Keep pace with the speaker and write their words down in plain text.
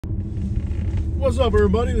What's up,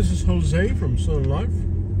 everybody? This is Jose from Southern Life.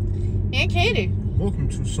 And Katie. Welcome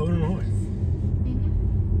to Southern Life.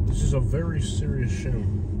 This is a very serious show.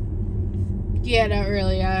 Yeah, not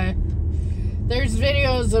really. There's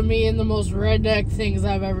videos of me in the most redneck things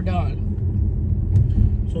I've ever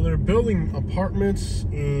done. So they're building apartments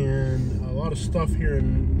and a lot of stuff here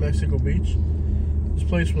in Mexico Beach. This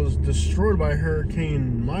place was destroyed by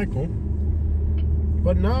Hurricane Michael.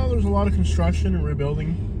 But now there's a lot of construction and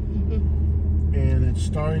rebuilding. And it's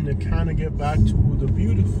starting to kind of get back to the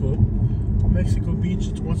beautiful Mexico Beach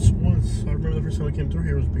it once was. I remember the first time I came through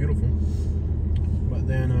here, it was beautiful. But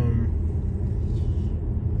then,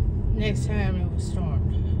 next time it was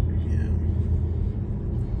stormed. Yeah.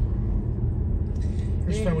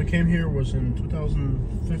 First time we came here was in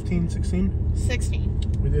 2015, 16? 16.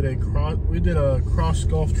 We did a cross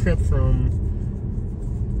Gulf trip from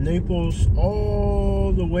Naples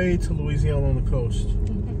all the way to Louisiana on the coast.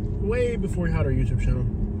 Way before we had our YouTube channel.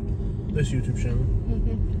 This YouTube channel.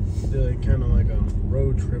 Did kind of like a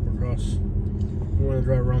road trip across. We wanted to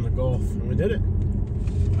drive around the Gulf, and we did it.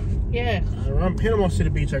 Yeah. Around Panama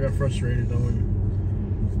City Beach, I got frustrated though, and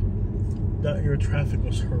that year traffic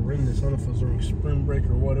was horrendous. I don't know if it was during spring break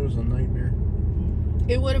or what. It was a nightmare.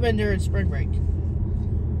 It would have been during spring break.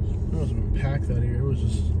 It was packed that year. It was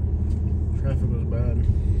just, traffic was bad.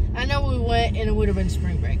 I know we went and it would have been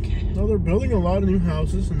spring break. No, they're building a lot of new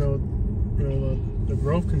houses, and the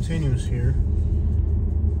growth continues here.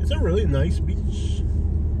 It's a really nice beach.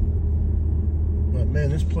 But man,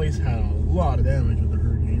 this place had a lot of damage with the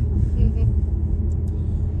hurricane.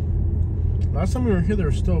 Last time we were here, there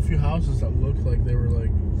were still a few houses that looked like they were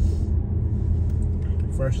like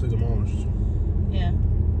freshly demolished. Yeah.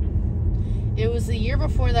 It was the year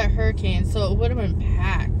before that hurricane, so it would have been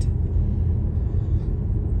packed.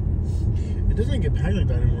 It doesn't get packed like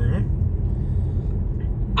that anymore, huh?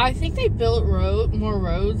 I think they built more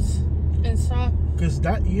roads and stuff. Because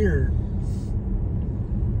that year,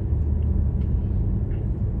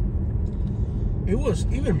 it was,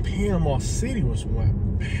 even Panama City was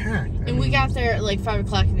packed. And we got there at like 5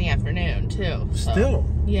 o'clock in the afternoon, too. So, Still.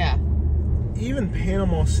 yeah. Even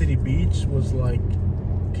Panama City Beach was like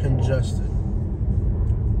congested.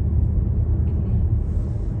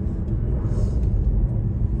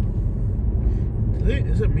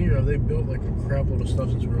 Is it me or have they built like a crap load of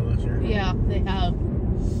stuff since we were last year? Yeah, they have.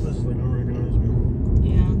 This is like unrecognizable.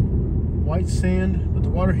 Yeah. White sand, but the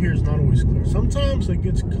water here is not always clear. Sometimes it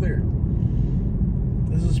gets clear.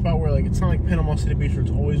 This is a spot where like it's not like Panama City Beach where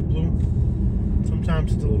it's always blue.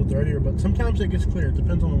 Sometimes it's a little dirtier, but sometimes it gets clear. It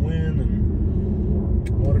depends on the wind and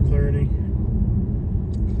water clarity.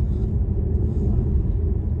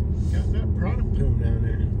 Got that product plume down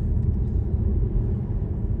there.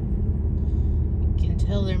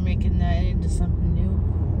 Tell they're making that into something new.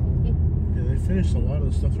 Yeah, they finished a lot of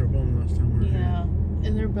the stuff they were building last time we were here. Yeah,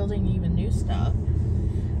 and they're building even new stuff.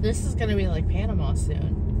 This is gonna be like Panama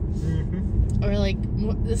soon. Or like,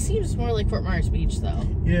 this seems more like Fort Myers Beach though.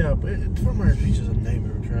 Yeah, but Fort Myers Beach is a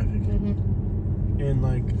nightmare of traffic. And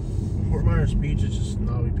like, Fort Myers Beach is just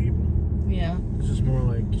snobby people. Yeah. It's just more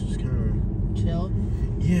like, just kind of chill.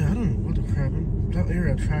 Yeah, I don't know what the crap. That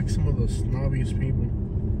area attracts some of the snobbiest people.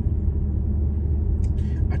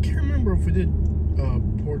 I can't remember if we did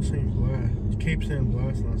Port St. Blas, Cape San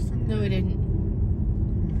Blas last time. No, we didn't. I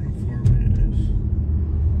wonder how far away it is.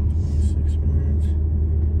 26 minutes.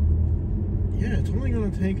 Yeah, it's only going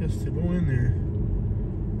to take us to go in there.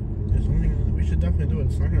 We should definitely do it.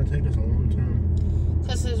 It's not going to take us a long time.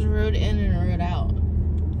 Because there's a road in and a road out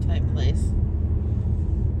type place.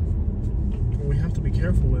 What we have to be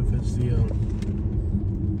careful with is the...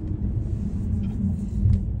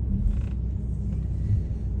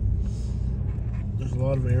 There's a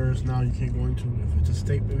lot of areas now you can't go into. If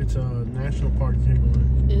it's a national park, you can't go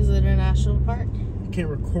in. Is it a national park? You can't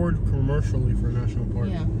record commercially for a national park.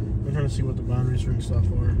 Yeah. I'm trying to see what the boundaries and stuff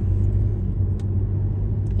are.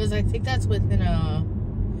 Because I think that's within a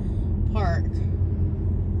park.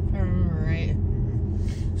 If I remember right.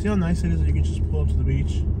 See how nice it is that you can just pull up to the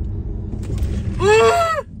beach?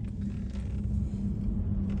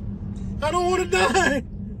 I don't want to die!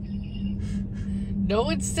 No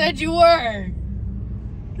one said you were!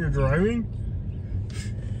 You're driving?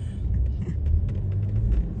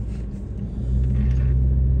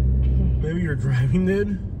 Maybe you're driving,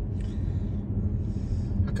 dude?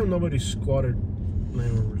 How come nobody squatted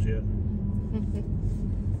Land Rovers yet?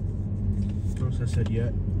 Notice I said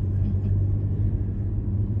yet.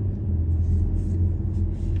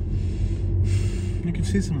 You can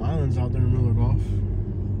see some islands out there in Miller Gulf.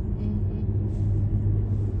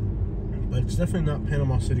 But it's definitely not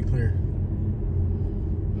Panama City clear.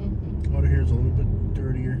 Water here is a little bit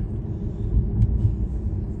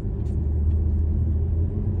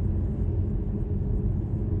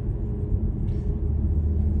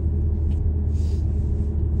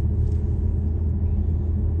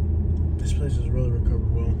place has really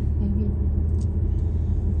recovered well.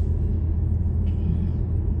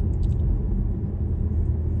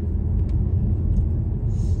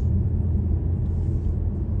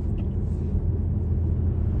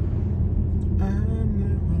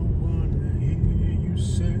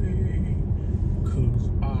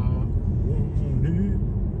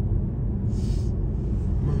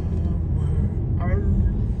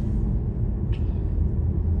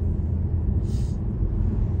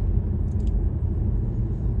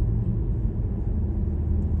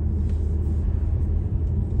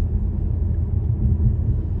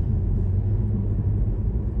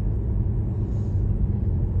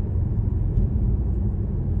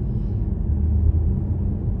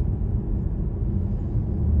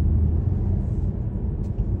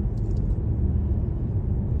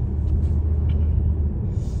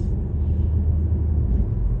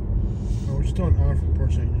 Still an hour from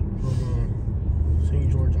Port St.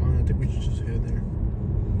 George Island. I think we should just head there.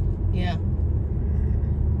 Yeah.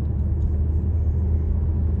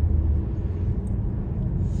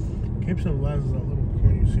 Cape St. Vlas is that little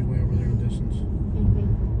point you see way over there in the distance.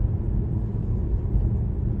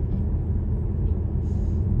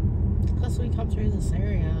 Plus, we come through this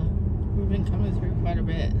area. We've been coming through quite a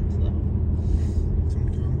bit. So.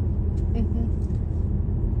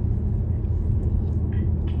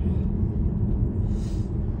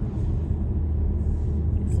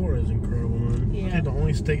 Florida is incredible, man. Yeah. I think the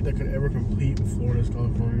only state that could ever compete with Florida is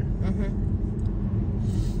California.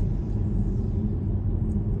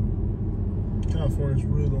 California is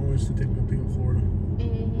really the only state that can compete with Florida.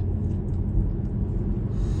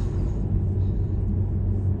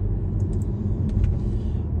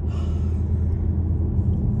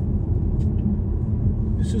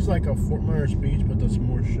 This is like a Fort Myers Beach, but that's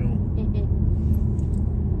more chill.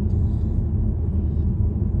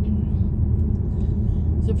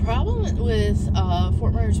 The problem with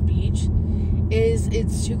Fort Myers Beach is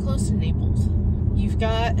it's too close to Naples. You've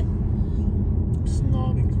got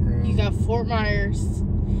Snobby crowd. You got Fort Myers.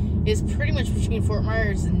 It's pretty much between Fort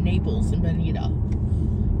Myers and Naples and Bonita.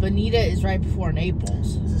 Bonita is right before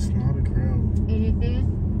Naples. It's a snobby crowd.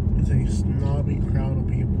 It's a snobby crowd of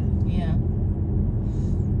people. Yeah.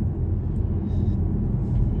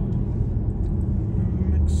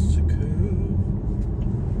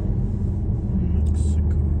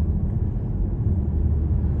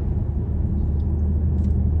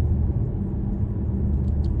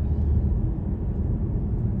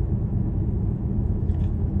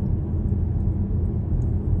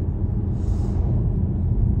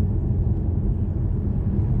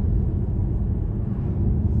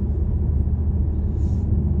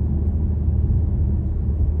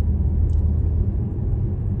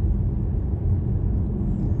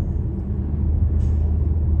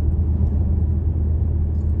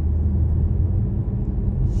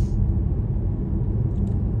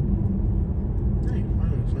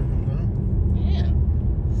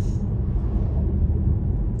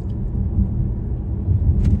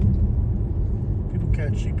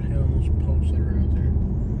 Sheep head on those posts that are out there.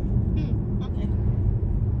 Okay.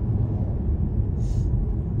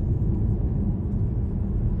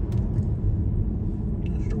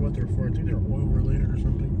 Not sure what they're for. I think they're oil related or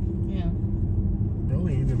something. Yeah.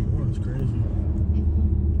 Building even more. That's crazy.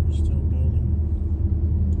 They're still building.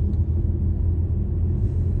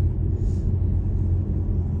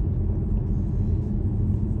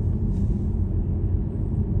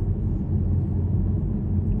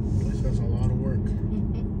 Place has a lot of work.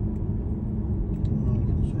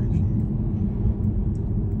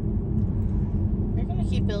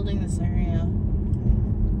 Keep building this area.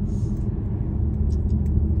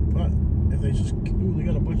 But if they just, ooh, they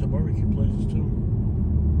got a bunch of barbecue places too.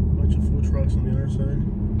 A bunch of food trucks on the other side.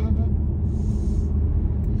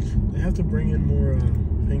 They have to bring in more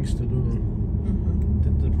things to do them.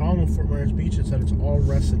 The problem with Fort Myers Beach is that it's all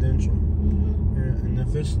residential. And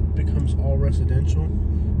if this becomes all residential,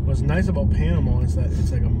 what's nice about Panama is that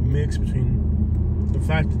it's like a mix between the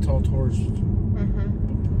fact it's all tourists.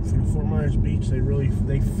 Through Fort Myers Beach, they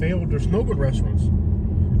failed. There's no good restaurants.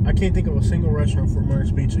 I can't think of a single restaurant in Fort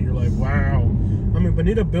Myers Beach that you're like, wow. I mean,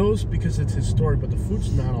 Bonita Bill's because it's historic, but the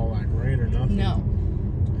food's not all that great or nothing. No.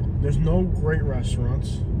 There's no great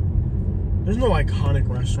restaurants. There's no iconic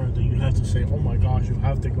restaurant that you have to say, oh my gosh, you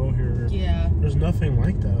have to go here. Yeah. There's nothing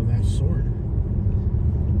like that of that sort.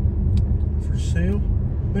 For sale?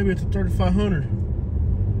 Maybe it's a $3,500.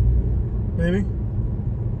 Maybe.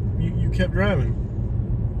 You kept driving.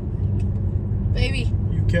 Baby.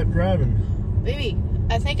 You kept driving. Baby,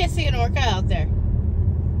 I think I see an orca out there.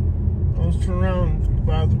 I'll just turn around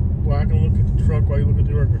by the, well, I can look at the truck while you look at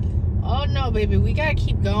the orca. Oh, Oh no, baby, we gotta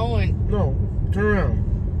keep going. No, turn around.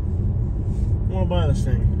 I want to buy this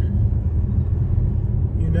thing.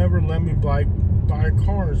 You never let me buy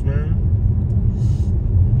cars, man.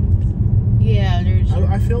 Yeah, there's.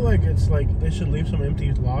 I feel like it's like they should leave some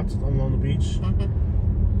empty lots along the beach,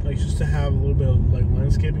 like just to have a little bit of like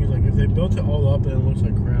landscaping. Like if they built it all up, then it looks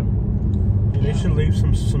like crap. And they should leave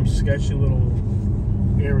some sketchy little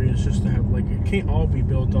areas just to have like it can't all be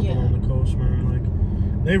built up along the coast, man. Like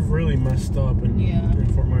they've really messed up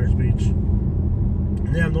in Fort Myers Beach,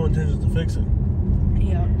 and they have no intentions to fix it.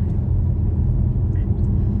 Yeah.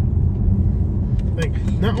 Like,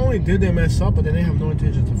 not only did they mess up, but then they have no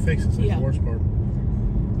intention to fix it. It's like the worst part.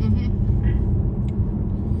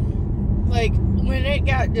 Like, when it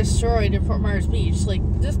got destroyed in Fort Myers Beach, like,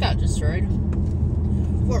 this got destroyed.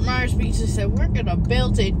 Fort Myers Beach just said, we're gonna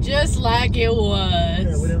build it just like it was.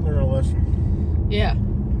 Yeah, we didn't learn our lesson. Yeah.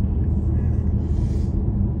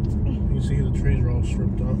 You can see the trees are all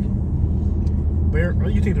stripped up. Bear, oh,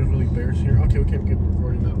 you think there's really bears here? Okay, we can't get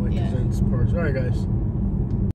recording that like intense parts. Alright, guys.